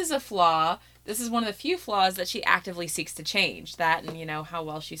 But this is a flaw. This is one of the few flaws that she actively seeks to change. That and, how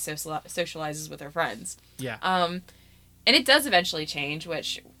well she socializes with her friends. Yeah. And it does eventually change,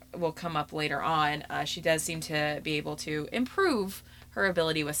 which will come up later on. She does seem to be able to improve her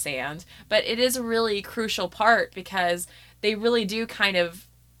ability with sand. But it is a really crucial part because they really do kind of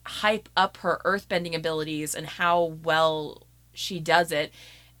hype up her earthbending abilities and how well she does it.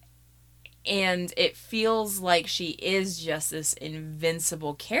 And it feels like she is just this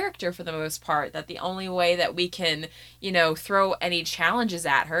invincible character for the most part, that the only way that we can, throw any challenges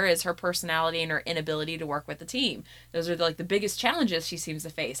at her is her personality and her inability to work with the team. Those are like the biggest challenges she seems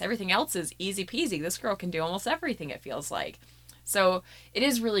to face. Everything else is easy peasy. This girl can do almost everything, it feels like. So it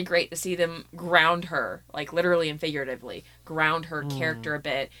is really great to see them ground her, like literally and figuratively, ground her character a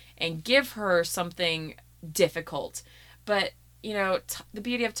bit and give her something difficult. But the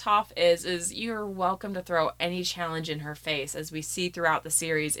beauty of Toph is you're welcome to throw any challenge in her face. As we see throughout the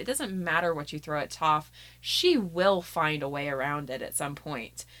series, it doesn't matter what you throw at Toph. She will find a way around it at some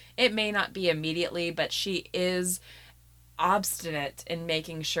point. It may not be immediately, but she is obstinate in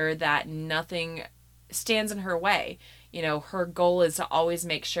making sure that nothing stands in her way. Her goal is to always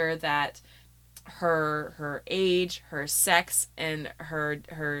make sure that her age, her sex, and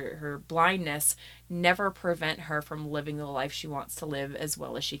her blindness never prevent her from living the life she wants to live as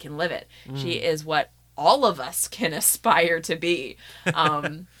well as she can live it. She is what all of us can aspire to be.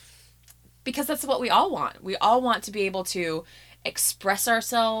 Because that's what we all want. We all want to be able to express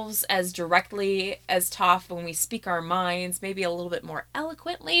ourselves as directly as Toph when we speak our minds, maybe a little bit more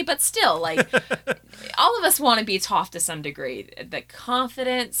eloquently, but still, like, all of us want to be Toph to some degree. The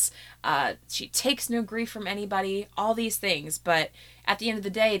confidence, she takes no grief from anybody, all these things, but at the end of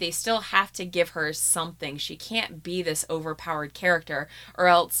the day, they still have to give her something. She can't be this overpowered character, or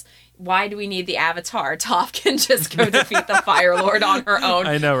else why do we need the Avatar? Toph can just go defeat the Fire Lord on her own.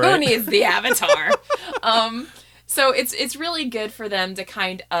 I know, right? Who needs the Avatar? So it's really good for them to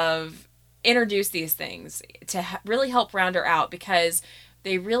kind of introduce these things to really help round her out, because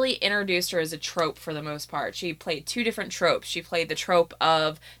they really introduced her as a trope for the most part. She played two different tropes. She played the trope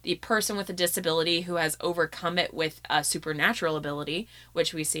of the person with a disability who has overcome it with a supernatural ability,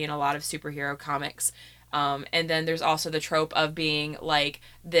 which we see in a lot of superhero comics. And then there's also the trope of being like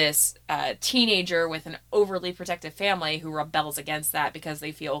this teenager with an overly protective family who rebels against that because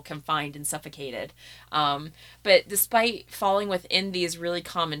they feel confined and suffocated. But despite falling within these really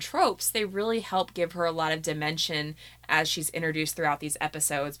common tropes, they really help give her a lot of dimension as she's introduced throughout these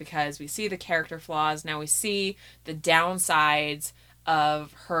episodes, because we see the character flaws. Now we see the downsides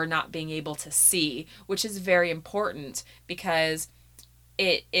of her not being able to see, which is very important because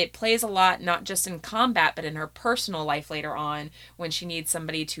it plays a lot, not just in combat, but in her personal life later on when she needs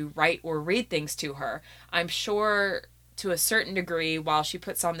somebody to write or read things to her. I'm sure to a certain degree, while she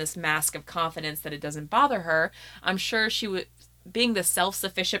puts on this mask of confidence that it doesn't bother her, I'm sure she would, being the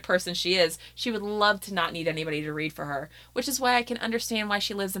self-sufficient person she is, she would love to not need anybody to read for her, which is why I can understand why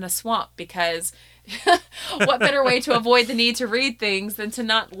she lives in a swamp, because what better way to avoid the need to read things than to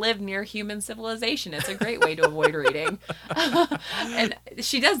not live near human civilization? It's a great way to avoid reading. And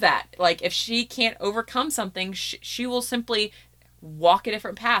she does that. Like, if she can't overcome something, she will simply walk a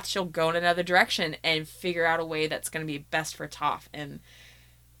different path. She'll go in another direction and figure out a way that's going to be best for Toph. And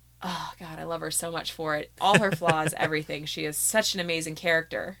oh God, I love her so much for it. All her flaws, everything. She is such an amazing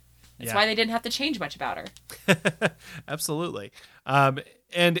character. That's why they didn't have to change much about her. Absolutely. And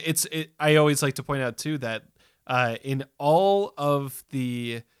I always like to point out too that in all of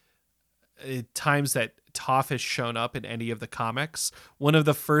the times that Toph has shown up in any of the comics, one of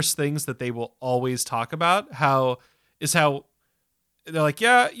the first things that they will always talk about is how they're like,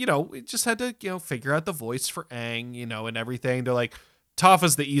 yeah, we just had to, figure out the voice for Aang, and everything. They're like, Toph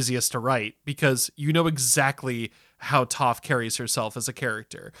is the easiest to write because you know exactly how Toph carries herself as a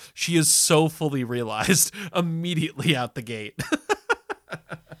character. She is so fully realized immediately out the gate.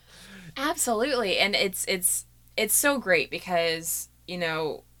 Absolutely. And it's so great because,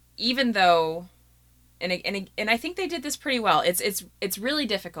 even though, and I think they did this pretty well. It's really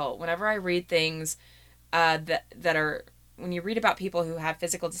difficult whenever I read things that are, when you read about people who have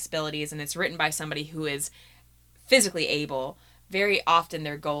physical disabilities and it's written by somebody who is physically able, very often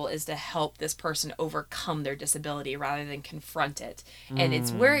their goal is to help this person overcome their disability rather than confront it. And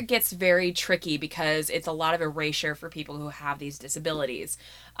it's where it gets very tricky because it's a lot of erasure for people who have these disabilities.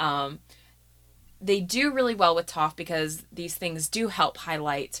 they do really well with Toph because these things do help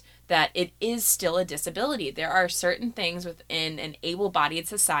highlight that it is still a disability. There are certain things within an able-bodied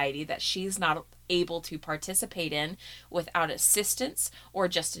society that she's not able to participate in without assistance or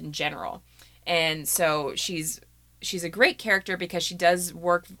just in general. And so she's a great character because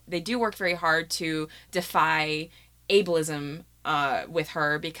they do work very hard to defy ableism with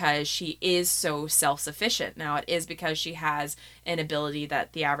her because she is so self-sufficient. Now, it is because she has an ability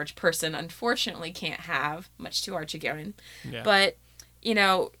that the average person unfortunately can't have, much to our chagrin. Yeah. But,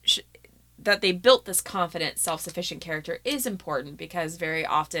 that they built this confident, self-sufficient character is important because very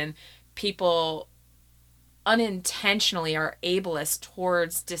often people unintentionally are ableist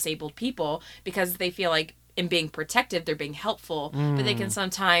towards disabled people because they feel like in being protective, they're being helpful, but they can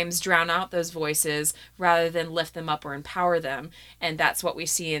sometimes drown out those voices rather than lift them up or empower them. And that's what we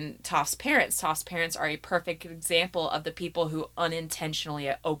see in Toph's parents. Toph's parents are a perfect example of the people who unintentionally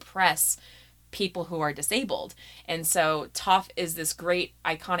oppress people who are disabled. And so Toph is this great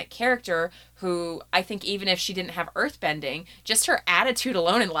iconic character who I think even if she didn't have earthbending, just her attitude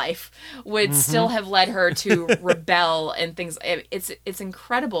alone in life would still have led her to rebel and things. It's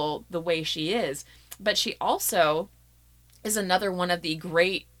incredible the way she is. But she also is another one of the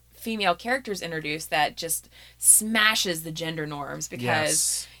great female characters introduced that just smashes the gender norms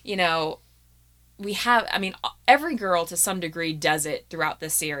because, every girl to some degree does it throughout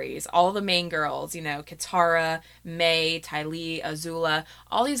the series. All the main girls, Katara, May, Ty Lee, Azula,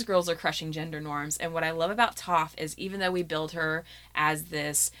 all these girls are crushing gender norms. And what I love about Toph is even though we build her as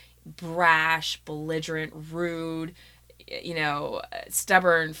this brash, belligerent, rude,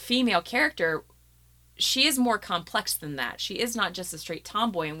 stubborn female character, she is more complex than that. She is not just a straight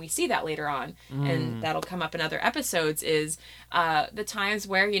tomboy, and we see that later on, and that'll come up in other episodes, is the times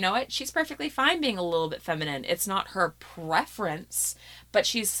where, she's perfectly fine being a little bit feminine. It's not her preference, but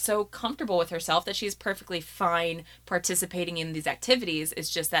she's so comfortable with herself that she's perfectly fine participating in these activities.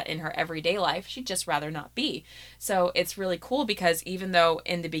 It's just that in her everyday life, she'd just rather not be. So it's really cool because even though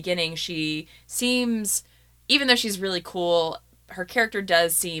in the beginning even though she's really cool, her character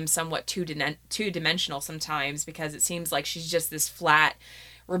does seem somewhat two-dimensional sometimes because it seems like she's just this flat,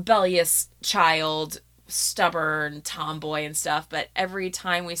 rebellious child, stubborn tomboy and stuff. But every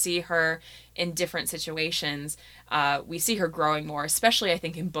time we see her in different situations, we see her growing more, especially I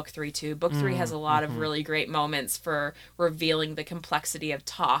think in Book 3 too. Book 3 has a lot of really great moments for revealing the complexity of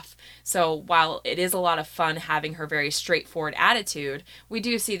Toph. So while it is a lot of fun having her very straightforward attitude, we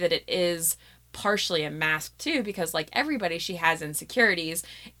do see that it is partially a mask too, because like everybody, she has insecurities.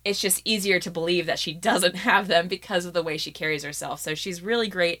 It's just easier to believe that she doesn't have them because of the way she carries herself. So she's really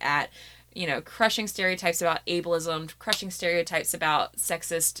great at crushing stereotypes about ableism, crushing stereotypes about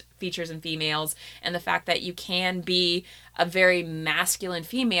sexist features in females, and the fact that you can be a very masculine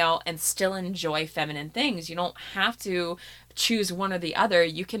female and still enjoy feminine things. You don't have to choose one or the other.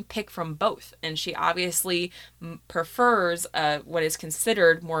 You can pick from both. And she obviously prefers what is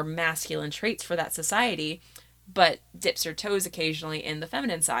considered more masculine traits for that society, but dips her toes occasionally in the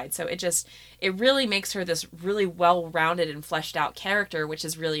feminine side. So it really makes her this really well-rounded and fleshed out character, which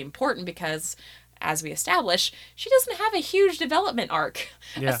is really important because, as we establish, she doesn't have a huge development arc.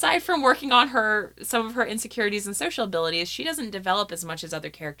 Yeah. Aside from working on some of her insecurities and social abilities, she doesn't develop as much as other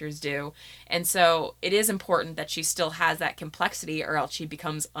characters do. And so it is important that she still has that complexity, or else she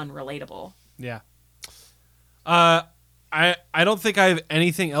becomes unrelatable. Yeah. I don't think I have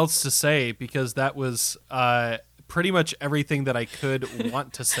anything else to say because that was pretty much everything that I could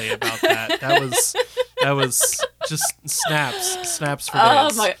want to say about that. That was just snaps for days. Oh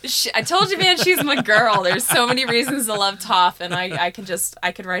my! I told you, man, she's my girl. There's so many reasons to love Toph, and I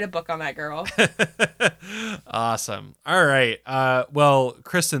could write a book on that girl. Awesome. All right. Well,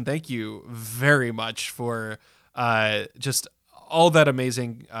 Kristen, thank you very much for just all that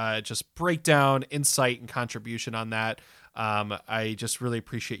amazing just breakdown, insight, and contribution on that. I just really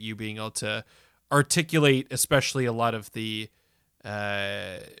appreciate you being able to articulate, especially a lot of the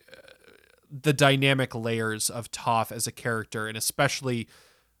dynamic layers of Toph as a character, and especially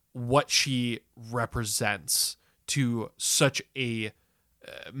what she represents to such a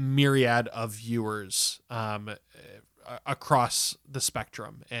myriad of viewers across the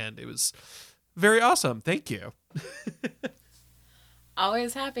spectrum. And it was very awesome. Thank you.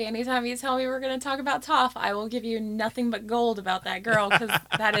 Always happy. Anytime you tell me we're going to talk about Toph, I will give you nothing but gold about that girl, because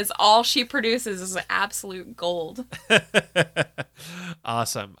that is all she produces is absolute gold.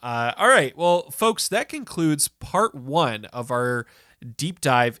 Awesome. All right. Well, folks, that concludes part 1 of our deep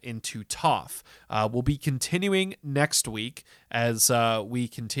dive into Toph. We'll be continuing next week as we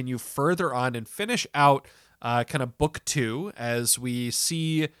continue further on and finish out kind of book 2 as we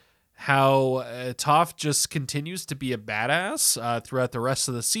see how Toph just continues to be a badass throughout the rest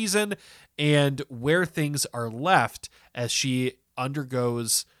of the season, and where things are left as she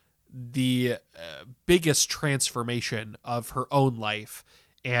undergoes the biggest transformation of her own life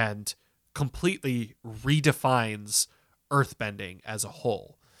and completely redefines earthbending as a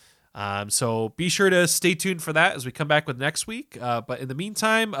whole. So be sure to stay tuned for that as we come back with next week. But in the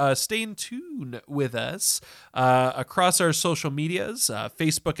meantime, stay in tune with us across our social medias,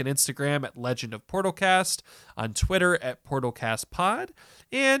 Facebook and Instagram at Legend of Portalcast, on Twitter at PortalcastPod,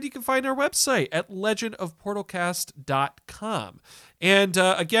 and you can find our website at legendofportalcast.com. And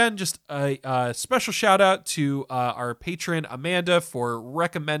again, just a special shout out to our patron Amanda for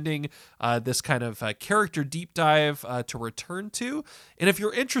recommending this kind of character deep dive to return to. And if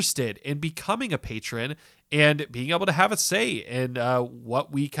you're interested in becoming a patron and being able to have a say in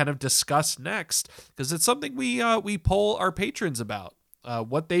what we kind of discuss next, because it's something we poll our patrons about,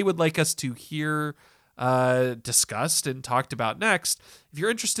 what they would like us to hear discussed and talked about next. If you're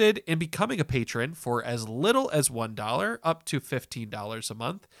interested in becoming a patron for as little as $1 up to $15 a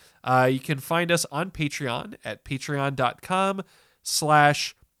month, you can find us on Patreon at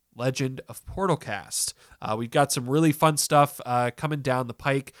patreon.com/Legend of Portalcast. We've got some really fun stuff coming down the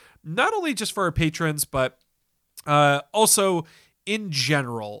pike, not only just for our patrons, but also in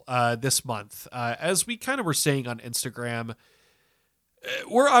general this month. As we kind of were saying on Instagram,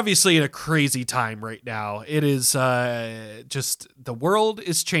 we're obviously in a crazy time right now. It is just the world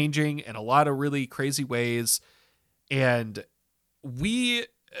is changing in a lot of really crazy ways. And we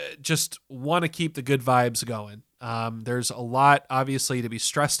just want to keep the good vibes going. There's a lot, obviously, to be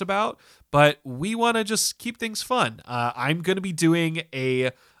stressed about, but we want to just keep things fun. I'm going to be doing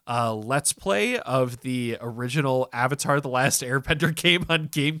a Let's Play of the original Avatar: The Last Airbender game on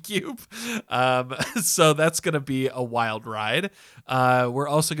GameCube. So that's going to be a wild ride. We're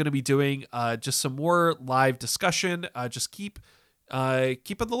also going to be doing just some more live discussion. Just keep on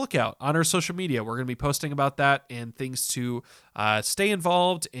the lookout on our social media. We're going to be posting about that and things to stay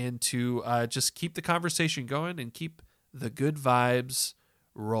involved and to just keep the conversation going and keep the good vibes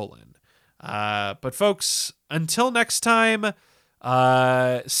rolling. But folks, until next time,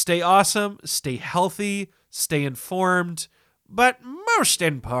 stay awesome, stay healthy, stay informed, but most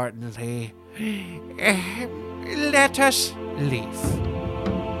importantly, let us leave.